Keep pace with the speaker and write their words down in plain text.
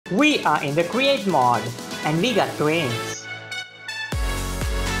We are in the create mod and we got twins.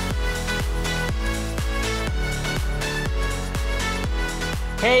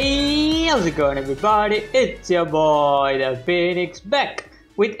 Hey, how's it going everybody? It's your boy the Feenix back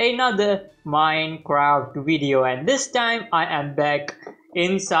with another Minecraft video, and this time I am back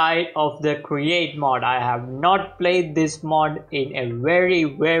inside of the create mod. I have not played this mod in a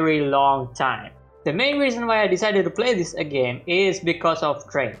very long time. The main reason why I decided to play this again is because of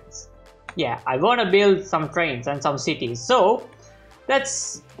trains. Yeah, I want to build some trains and some cities. So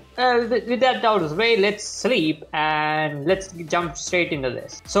that's with that out of the way, let's sleep and let's jump straight into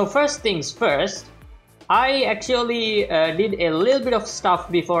this. So first things first, I actually did a little bit of stuff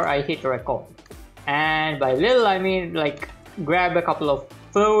before I hit record. And by little I mean like grab a couple of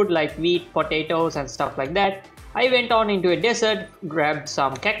food like wheat, potatoes and stuff like that. I went on into a desert, grabbed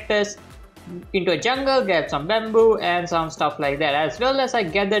some cactus, into a jungle, grabbed some bamboo and some stuff like that, as well as I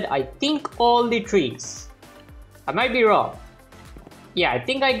gathered I think all the trees. I might be wrong. Yeah, I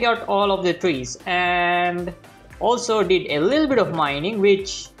think I got all of the trees, and also did a little bit of mining,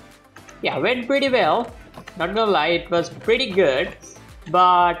 which yeah went pretty well, not gonna lie, it was pretty good.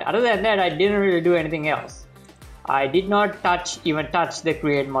 But other than that I didn't really do anything else. I did not even touch the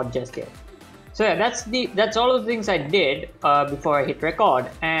create mod just yet. So yeah, that's all of the things I did before I hit record.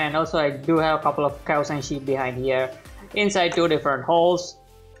 And also I do have a couple of cows and sheep behind here inside two different holes.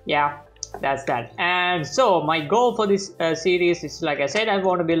 Yeah, that's that. And so my goal for this series is, like I said, I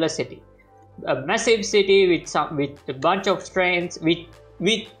want to build a city, a massive city with a bunch of trains, with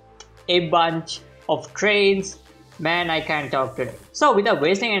a bunch of trains. Man, I can't talk today. So without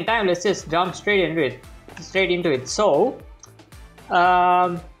wasting any time, let's just jump straight into it. So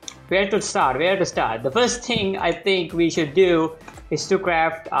where to start? The first thing I think we should do is to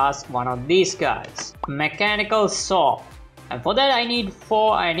craft us one of these guys, mechanical saw. And for that I need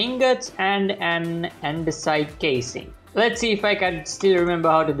 4 iron ingots and an andesite casing. Let's see if I can still remember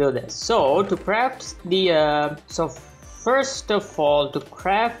how to do this. So to craft the first of all, to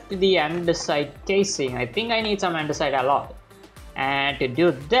craft the andesite casing, I think I need some andesite alloy. And to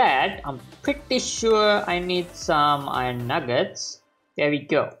do that, I'm pretty sure I need some iron nuggets. There we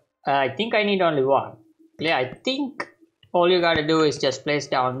go. I think I need only 1. Yeah, I think all you gotta do is just place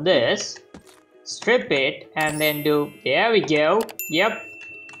down this, strip it, and then do, there we go. Yep,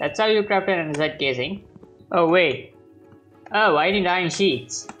 that's how you craft an andesite casing. Oh wait, oh I need iron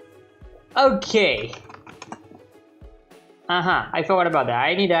sheets. Okay, I forgot about that.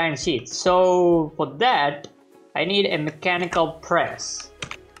 I need iron sheets. So for that I need a mechanical press,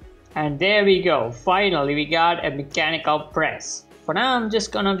 and there we go, finally we got a mechanical press. For now I'm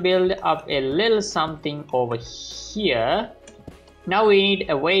just gonna build up a little something over here. Now we need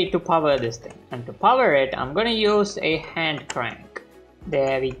a way to power this thing, and to power it I'm gonna use a hand crank.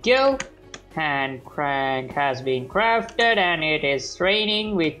 There we go, hand crank has been crafted and it is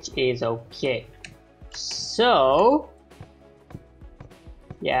raining, which is okay. So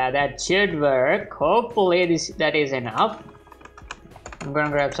yeah, that should work. Hopefully that is enough. I'm gonna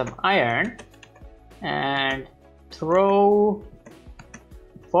grab some iron and throw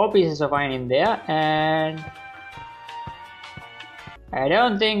 4 pieces of iron in there, and I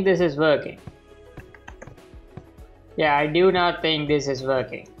don't think this is working. Yeah, I do not think this is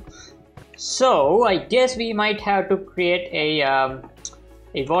working. So I guess we might have to create a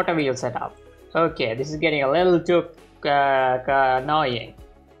water wheel setup. Okay, this is getting a little too annoying.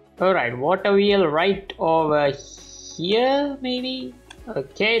 Alright, water wheel right over here maybe?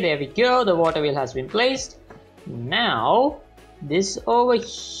 Okay, there we go, the water wheel has been placed. Now this over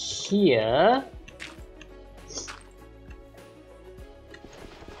here,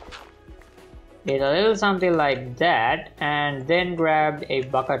 did a little something like that, and then grabbed a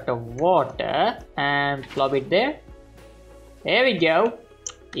bucket of water and plop it there. There we go.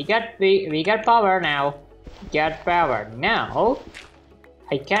 We got power now. Got power. Now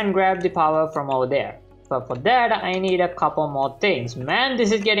I can grab the power from over there. But for that I need a couple more things. Man,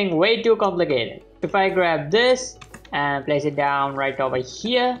 this is getting way too complicated. If I grab this and place it down right over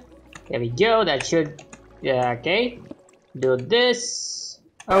here, there we go, that should, yeah, okay. Do this.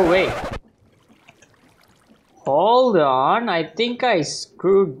 Oh wait, hold on, I think I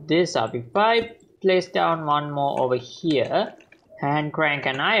screwed this up. If I place down one more over here, hand crank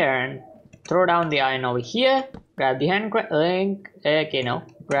and iron, throw down the iron over here, grab the hand crank, okay, no,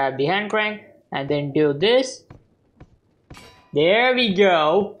 grab the hand crank and then do this. There we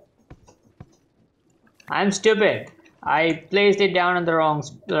go. I'm stupid. I placed it down in the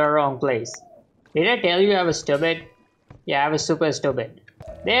wrong place. Did I tell you I was stupid? Yeah, I was super stupid.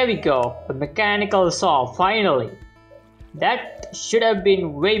 There we go. A mechanical saw, finally. That should have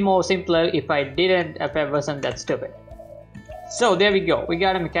been way more simpler if I wasn't that stupid. So there we go, we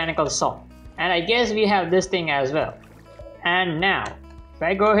got a mechanical saw. And I guess we have this thing as well. And now, if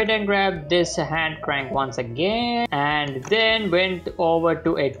I go ahead and grab this hand crank once again, and then went over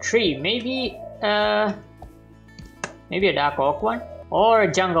to a tree, maybe a dark oak one, or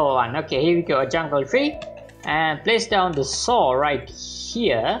a jungle one. Okay, here we go, a jungle tree. And place down the saw right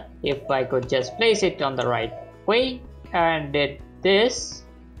here, if I could just place it on the right way, and did this.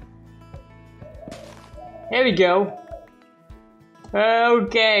 Here we go.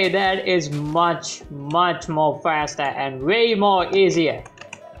 Okay, that is much more faster and way more easier.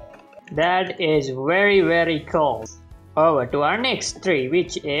 That is very cool. Over to our next tree,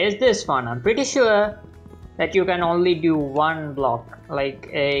 which is this one. I'm pretty sure that you can only do one block, like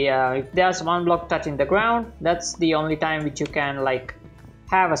if there's one block touching the ground, that's the only time which you can like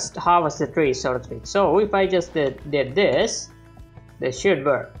harvest the tree, so to speak. So if I just did this should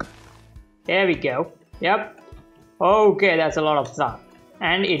work. There we go. Yep. Okay, that's a lot of stuff.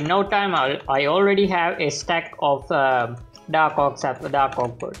 And in no time I already have a stack of dark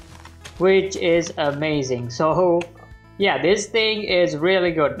oak wood, which is amazing. So yeah, this thing is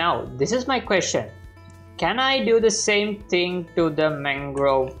really good. Now this is my question. Can I do the same thing to the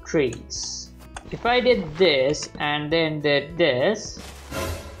mangrove trees? If I did this and then did this,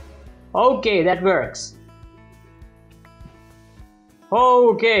 okay, that works.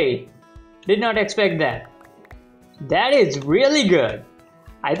 Okay, did not expect that. That is really good.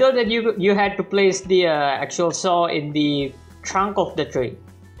 I thought that you had to place the actual saw in the trunk of the tree.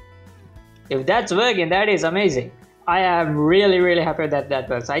 If that's working, that is amazing. I am really happy that that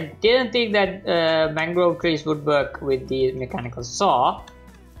works. I didn't think that mangrove trees would work with the mechanical saw,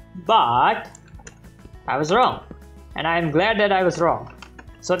 but I was wrong, and I am glad that I was wrong.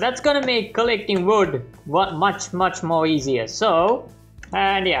 So that's gonna make collecting wood much more easier. So,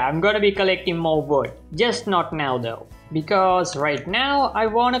 and yeah, I'm gonna be collecting more wood, just not now though, because right now I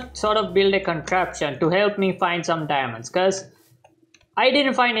want to sort of build a contraption to help me find some diamonds, because I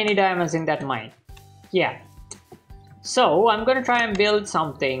didn't find any diamonds in that mine. Yeah. So I'm gonna try and build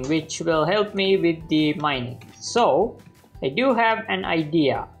something which will help me with the mining. So I do have an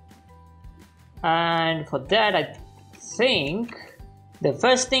idea, and for that I think the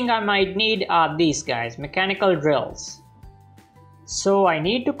first thing I might need are these guys, mechanical drills. So I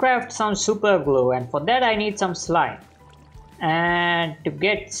need to craft some super glue, and for that I need some slime. And to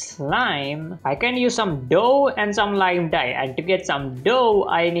get slime, I can use some dough and some lime dye. And to get some dough,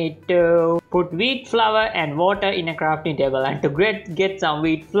 I need to put wheat flour and water in a crafting table. And to get some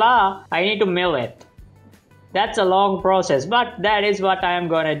wheat flour, I need to mill it. That's a long process, but that is what I am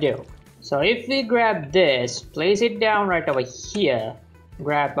gonna do. So if we grab this, place it down right over here,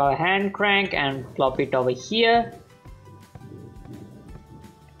 grab our hand crank and flop it over here.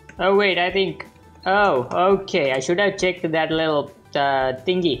 Oh wait, I think... Oh, okay, I should have checked that little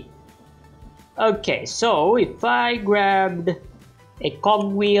thingy. Okay, so if I grabbed a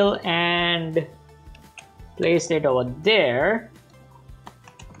cogwheel and placed it over there,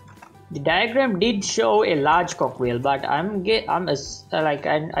 the diagram did show a large cogwheel, but I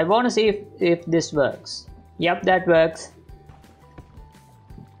want to see if this works. Yep, that works.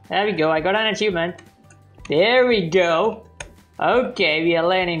 There we go, I got an achievement. There we go. Okay, we are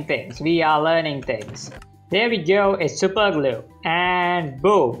learning things. There we go, a super glue. And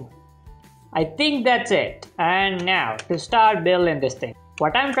boom. I think that's it. And now, to start building this thing.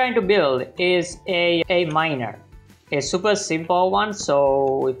 What I'm trying to build is a miner. A super simple one.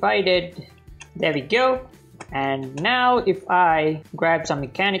 So if I did... There we go. And now if I grab some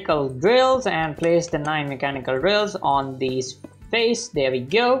mechanical drills and place the 9 mechanical drills on these face. There we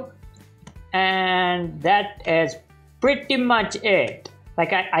go. And that is pretty much it.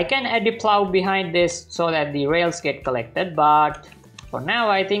 Like I can add a plow behind this so that the rails get collected, but for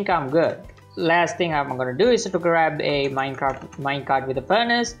now I think I'm good. Last thing I'm gonna do is to grab a minecart with a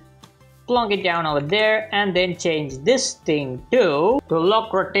furnace, plonk it down over there, and then change this thing to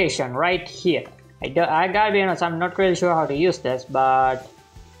lock rotation right here. I gotta be honest, I'm not really sure how to use this, but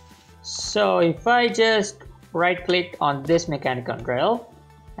so if I just right click on this mechanical drill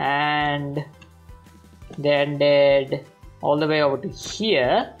and then did all the way over to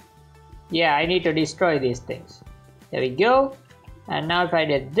here. Yeah, I need to destroy these things. There we go. And now if I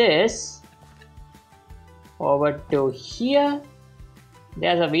did this over to here,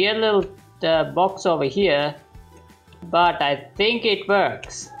 there's a weird little box over here, but I think it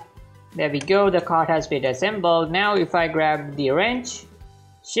works. There we go, the cart has been assembled. Now if I grab the wrench,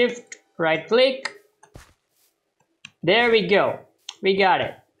 shift right click, there we go. We got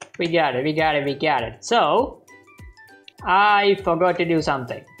it. So I forgot to do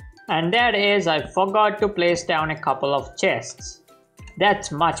something. And that is, I forgot to place down a couple of chests.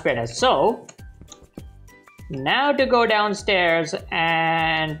 That's much better. So, now to go downstairs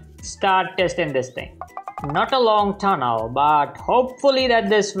and start testing this thing. Not a long tunnel, but hopefully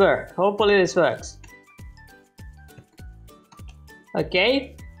this works.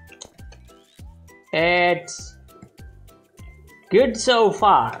 Okay. It's good so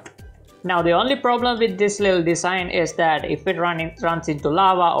far. Now the only problem with this little design is that if it runs into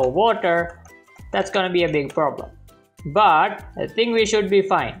lava or water, that's gonna be a big problem. But I think we should be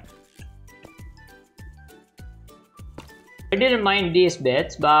fine. I didn't mind these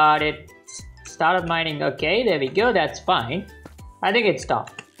bits, but it started mining. Okay, there we go, that's fine. I think it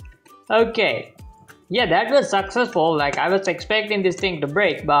stopped. Okay. Yeah, that was successful. Like, I was expecting this thing to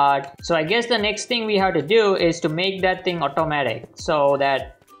break, but so I guess the next thing we have to do is to make that thing automatic so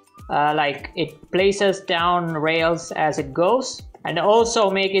that like it places down rails as it goes, and also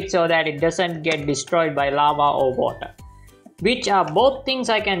make it so that it doesn't get destroyed by lava or water, which are both things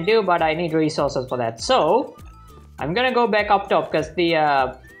I can do, but I need resources for that. So I'm gonna go back up top because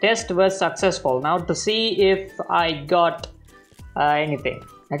the test was successful. Now to see if I got anything.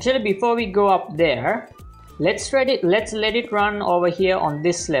 Actually, before we go up there, let's let it run over here on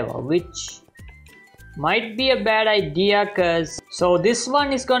this level, which might be a bad idea because so this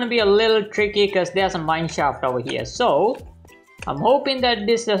one is going to be a little tricky because there's a mine shaft over here. So I'm hoping that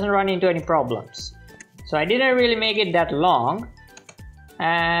this doesn't run into any problems. So I didn't really make it that long,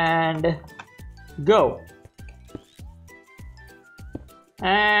 and go,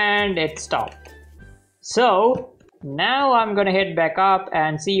 and it stopped. So now I'm gonna head back up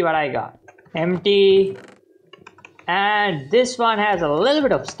and see what I got. Empty. And this one has a little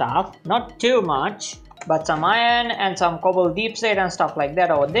bit of stuff, not too much, but some iron and some cobble deep slate and stuff like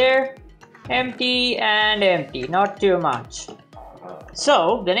that over there. Empty and empty, not too much.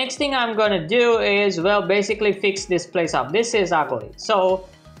 So the next thing I'm gonna do is, well, basically fix this place up. This is ugly, so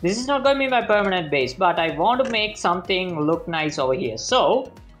this is not gonna be my permanent base, but I want to make something look nice over here.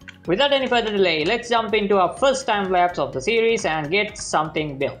 So without any further delay, let's jump into our first time lapse of the series and get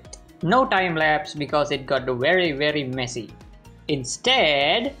something built. No time lapse because it got very, very messy.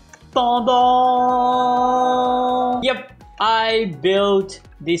 Instead, yep, I built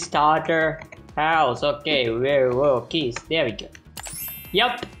the starter house. Okay, where were keys? There we go.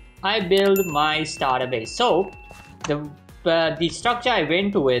 Yep, I built my starter base. So the structure I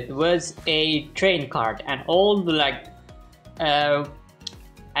went with was a train cart, an old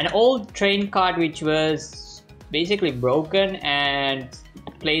train cart which was basically broken and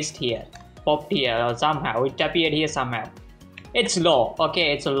placed here, popped here, or somehow it appeared here somehow. It's lore,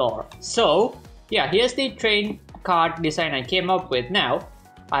 okay, it's a lore. So yeah, here's the train cart design I came up with. Now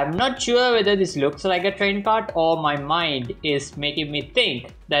I'm not sure whether this looks like a train cart or my mind is making me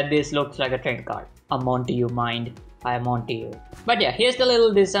think that this looks like a train cart. I'm onto you, mind. I'm onto you. But yeah, here's the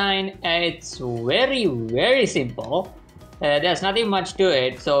little design. It's very, very simple. There's nothing much to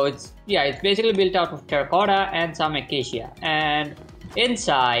it, so it's basically built out of terracotta and some acacia. And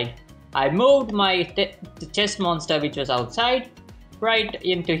inside, I moved my chest monster, which was outside, right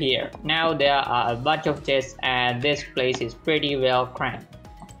into here. Now there are a bunch of chests, and this place is pretty well cramped.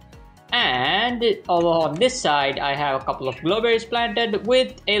 And over on this side, I have a couple of glowberries planted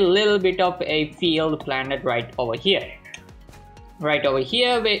with a little bit of a field planted right over here. Right over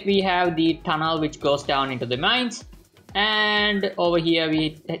here, we have the tunnel which goes down into the mines. And over here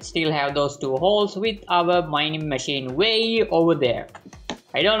we still have those two holes with our mining machine way over there.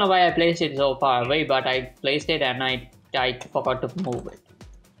 I don't know why I placed it so far away, but I placed it and I forgot to move it.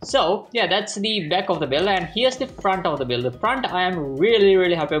 So yeah, that's the back of the build, and here's the front of the build. The front, I am really,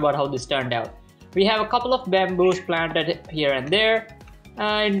 really happy about how this turned out. We have a couple of bamboos planted here and there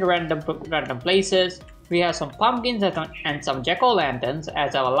in random places. We have some pumpkins and some jack-o'-lanterns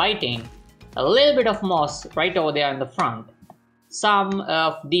as our lighting. A little bit of moss right over there in the front. Some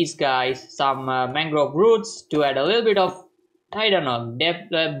of these guys, some mangrove roots to add a little bit of, I don't know,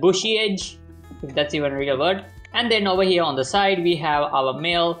 depth, bushy edge, if that's even a real word. And then over here on the side we have our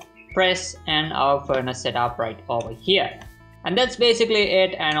mill, press, and our furnace set up right over here. And that's basically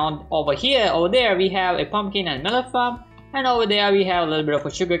it. And over there we have a pumpkin and melon farm, and over there we have a little bit of a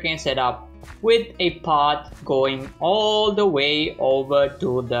sugarcane set up with a path going all the way over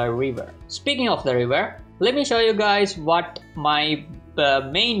to the river. Speaking of the river, let me show you guys what my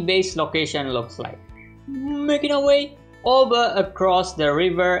main base location looks like. Making our way over across the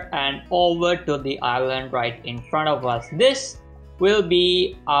river and over to the island right in front of us. This will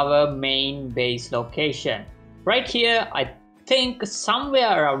be our main base location. Right here, I think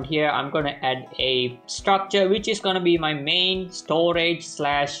somewhere around here I'm gonna add a structure which is gonna be my main storage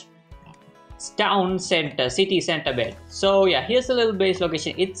slash town center, city center bed. So yeah, here's a little base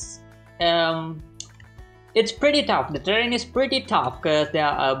location. It's pretty tough. The terrain is pretty tough because there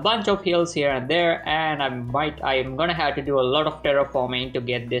are a bunch of hills here and there, and I'm gonna have to do a lot of terraforming to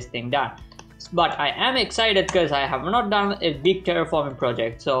get this thing done. But I am excited because I have not done a big terraforming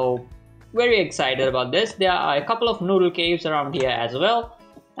project, so very excited about this. There are a couple of noodle caves around here as well,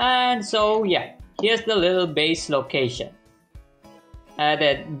 and so yeah, here's the little base location.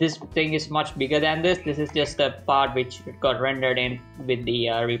 This thing is much bigger than this. This is just a part which got rendered in with the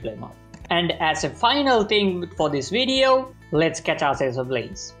replay mod. And as a final thing for this video, let's catch ourselves a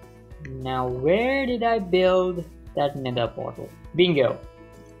blaze. Now, where did I build that nether portal? Bingo.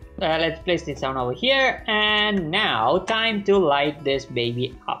 Let's place this down over here, and now time to light this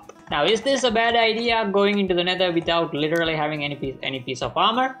baby up. Now, is this a bad idea, going into the nether without literally having any piece of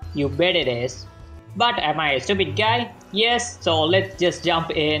armor? You bet it is. But am I a stupid guy? Yes, so let's just jump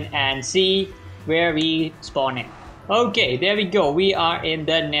in and see where we spawn in. Okay, there we go. We are in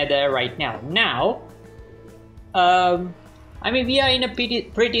the nether right now. Now, I mean, we are in a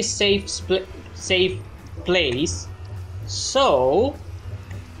pretty safe place. So,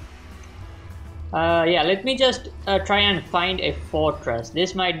 yeah, let me just try and find a fortress.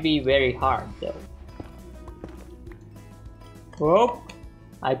 This might be very hard though. Oh,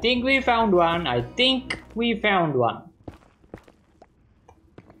 I think we found one.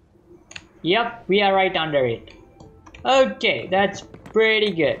 Yep, we are right under it. Okay, that's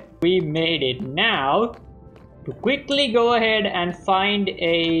pretty good. We made it. Now, to quickly go ahead and find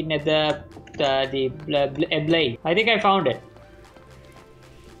a blade. I think I found it.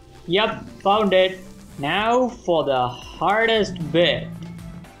 Yep, found it. Now for the hardest bit.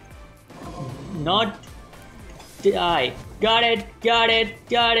 Not die. Got it.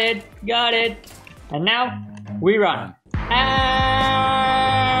 And now we run.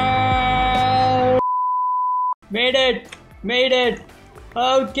 Made it.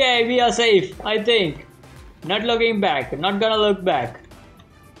 Okay, we are safe, I think. Not looking back, not gonna look back.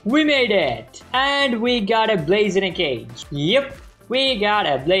 We made it. And we got a blaze in a cage. Yep, we got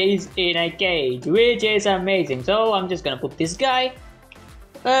a blaze in a cage, which is amazing. So I'm just gonna put this guy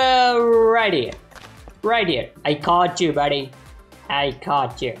right here. I caught you, buddy. I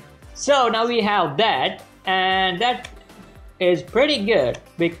caught you. So now we have that, and that is pretty good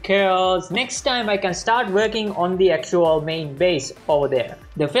because next time I can start working on the actual main base over there.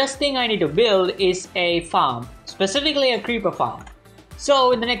 The first thing I need to build is a farm, specifically a creeper farm.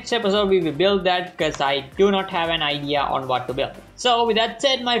 So in the next episode we will build that because I do not have an idea on what to build. So with that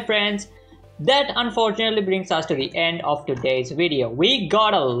said, my friends, that unfortunately brings us to the end of today's video. We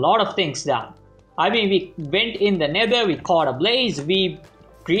got a lot of things done. I mean, we went in the nether, we caught a blaze, we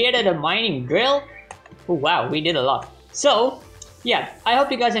created a mining drill. Oh wow, we did a lot. So yeah, I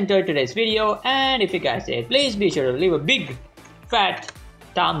hope you guys enjoyed today's video, and if you guys did, please be sure to leave a big fat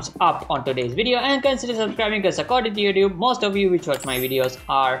thumbs up on today's video and consider subscribing because according to YouTube, most of you which watch my videos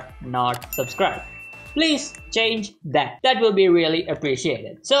are not subscribed. Please change that. That will be really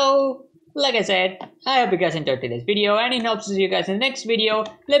appreciated. So like I said, I hope you guys enjoyed today's video, and in hopes to see you guys in the next video.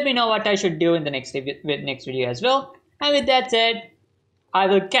 Let me know what I should do in the next video as well. And with that said, I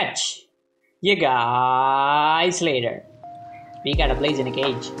will catch you guys later. We got a blaze in a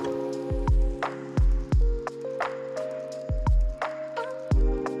cage.